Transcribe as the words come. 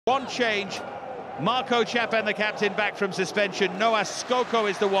One change, Marko Čapan, the captain, back from suspension. Noah Skoko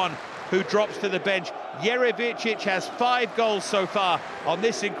is the one who drops to the bench. Jerevicic has 5 goals so far on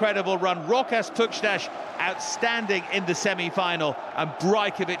this incredible run. Rokas Pukstas outstanding in the semi-final, and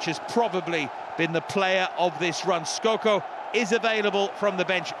Brajkovic has probably been the player of this run. Skoko is available from the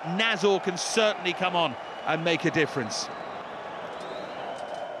bench. Nazor can certainly come on and make a difference.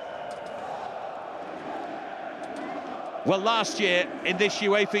 Well, last year in this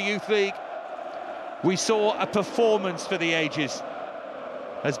UEFA Youth League, we saw a performance for the ages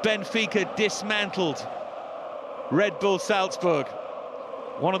as Benfica dismantled Red Bull Salzburg.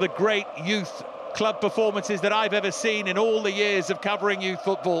 One of the great youth club performances that I've ever seen in all the years of covering youth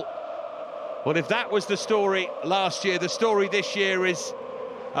football. Well, if that was the story last year, the story this year is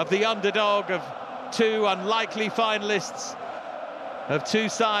of the underdog, of 2 unlikely finalists, of 2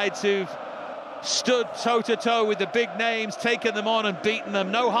 sides who've stood toe-to-toe with the big names, taken them on and beaten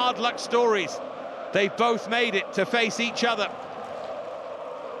them. No hard luck stories. They've both made it to face each other.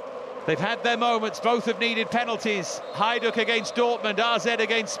 They've had their moments, both have needed penalties. Hajduk against Dortmund, AZ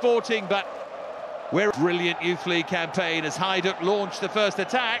against Sporting, but we're a brilliant Youth League campaign as Hajduk launched the first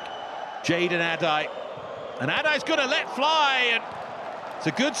attack. Jadon Adai, and Adai's going to let fly, and it's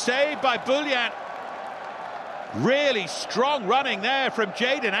a good save by Buljan. Really strong running there from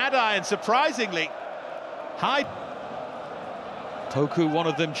Jadon Adai, and surprisingly, Poku, one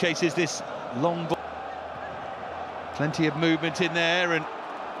of them, chases this long ball. Plenty of movement in there, and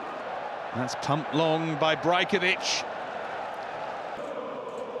that's pumped long by Brajkovic.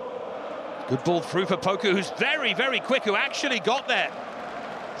 Good ball through for Poku, who's very, very quick, who actually got there.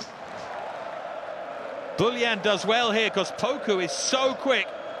 Buljan does well here because Poku is so quick.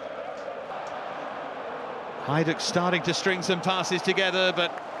 Hajduk starting to string some passes together,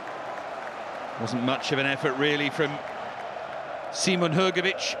 but wasn't much of an effort really from Simon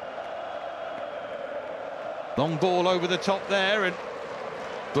Hrgovic. Long ball over the top there, and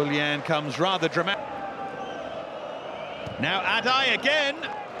Buljan comes rather dramatic. Now Adai again.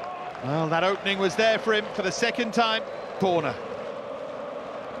 Well, that opening was there for him for the second time. Corner.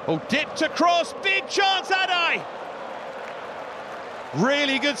 Oh, dipped across, big chance, Adai!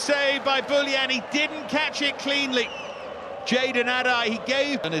 Really good save by Buljan, he didn't catch it cleanly. Jadon Adai, he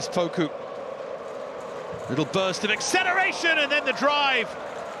gave... And his Poku. Little burst of acceleration, and then the drive.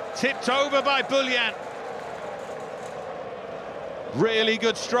 Tipped over by Buljan. Really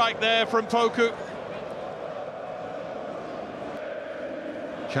good strike there from Poku.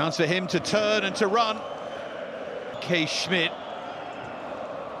 Chance for him to turn and to run. K. Schmidt.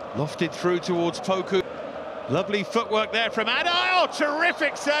 Lofted through towards Poku. Lovely footwork there from Adai. Oh,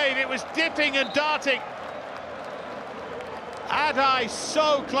 terrific save. It was dipping and darting. Adai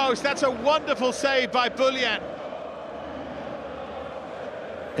so close. That's a wonderful save by Buljan.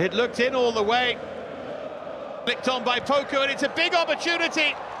 It looked in all the way. Flicked on by Poku, and it's a big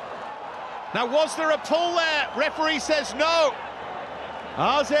opportunity. Now, was there a pull there? Referee says no.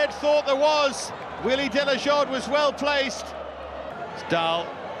 AZ thought there was. Willy Delajode was well placed. Dahl.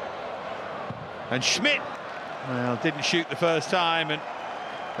 And Schmidt, well, didn't shoot the first time, and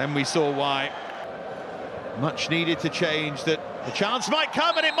then we saw why. Much needed to change that. The chance might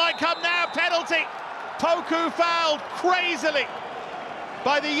come, and it might come now. Penalty. Poku fouled crazily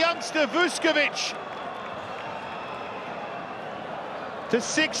by the youngster Vuskovic. The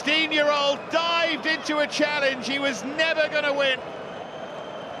 16-year-old dived into a challenge he was never going to win.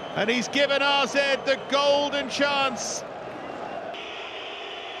 And he's given AZ the golden chance.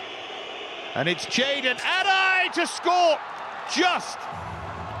 And it's Jadon Adai to score. Just.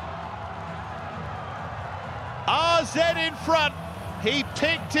 AZ in front. He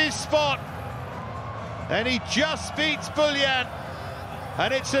picked his spot. And he just beats Buljan.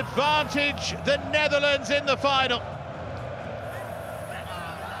 And it's advantage the Netherlands in the final.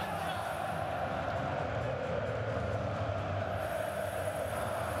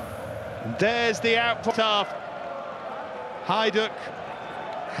 And there's the output half. Hajduk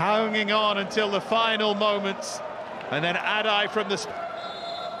hanging on until the final moments, and then Adai from the...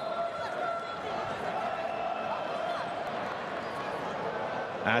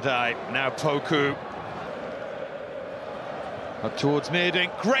 Adai, now Poku. Up towards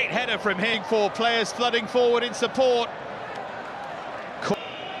Mirdink, great header from him. 4 players flooding forward in support.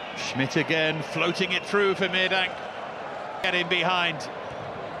 Schmidt again, floating it through for Mirdink. Get in behind.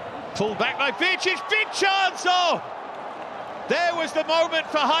 Pulled back by Vicic, big chance, oh! There was the moment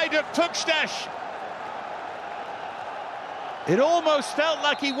for Hajduk Pukstas. It almost felt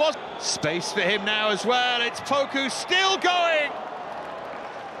like he was... Space for him now as well, it's Poku still going!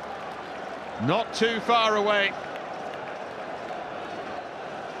 Not too far away.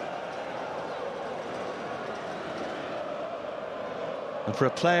 And for a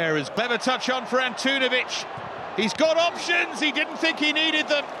player as clever touch on for Antunovic. He's got options, he didn't think he needed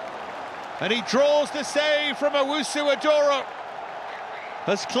them. And he draws the save from Owusu Adoro.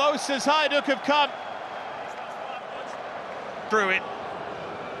 As close as Hajduk have come. Through it.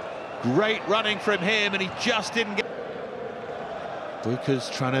 Great running from him, and he just didn't get... Buka's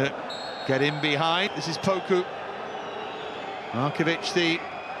trying to get in behind. This is Poku. Markovic, the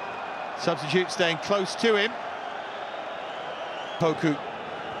substitute, staying close to him. Poku.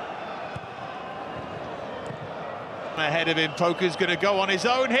 Ahead of him, Poku's going to go on his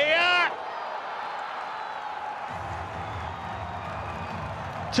own here.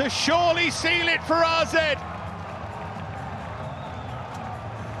 To surely seal it for AZ.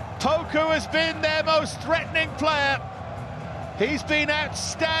 Poku has been their most threatening player. He's been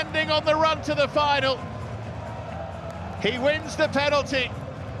outstanding on the run to the final. He wins the penalty,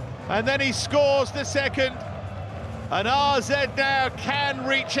 and then he scores the second. And AZ now can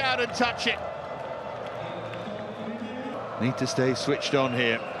reach out and touch it. Need to stay switched on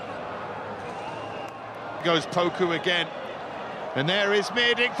here. Goes Poku again. And there is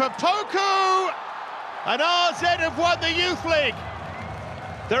Hajduk for Poku! And AZ have won the Youth League.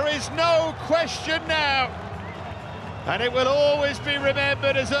 There is no question now. And it will always be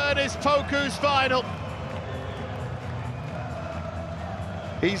remembered as Ernest Poku's final.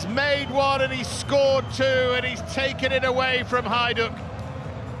 He's made one and he's scored two, and he's taken it away from Hajduk.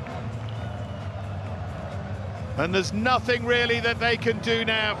 And there's nothing really that they can do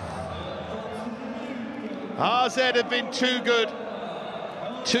now. AZ have been too good.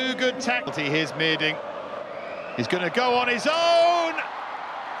 Too good tackle. Here's Hajduk. He's going to go on his own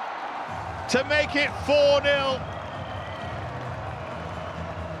to make it 4-0.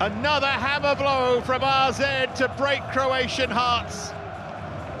 Another hammer blow from AZ to break Croatian hearts.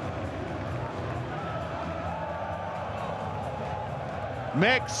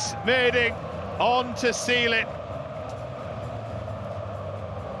 Mex Hajduk on to seal it.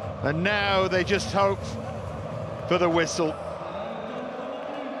 And now they just hope for the whistle.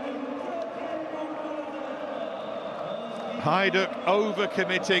 Hajduk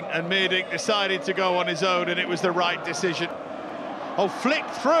overcommitting, and Hajduk decided to go on his own, and it was the right decision. Oh,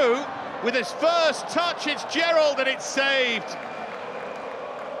 flicked through with his first touch, it's Gerald, and it's saved.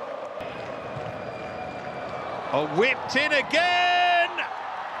 Oh, whipped in again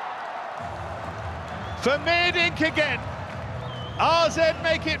for Hajduk again. AZ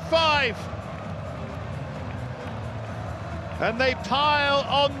make it 5. And they pile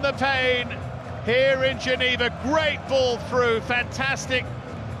on the pain here in Geneva. Great ball through, fantastic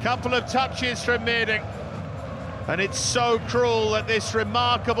couple of touches from Hajduk. And it's so cruel that this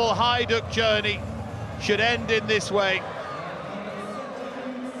remarkable Hajduk journey should end in this way.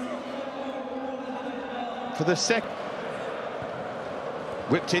 For the second,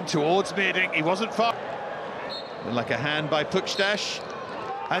 whipped in towards Hajduk, he wasn't far. Like a hand by Puchtash.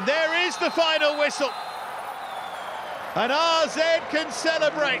 And there is the final whistle. And AZ can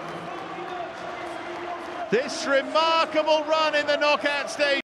celebrate this remarkable run in the knockout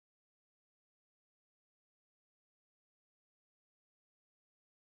stage.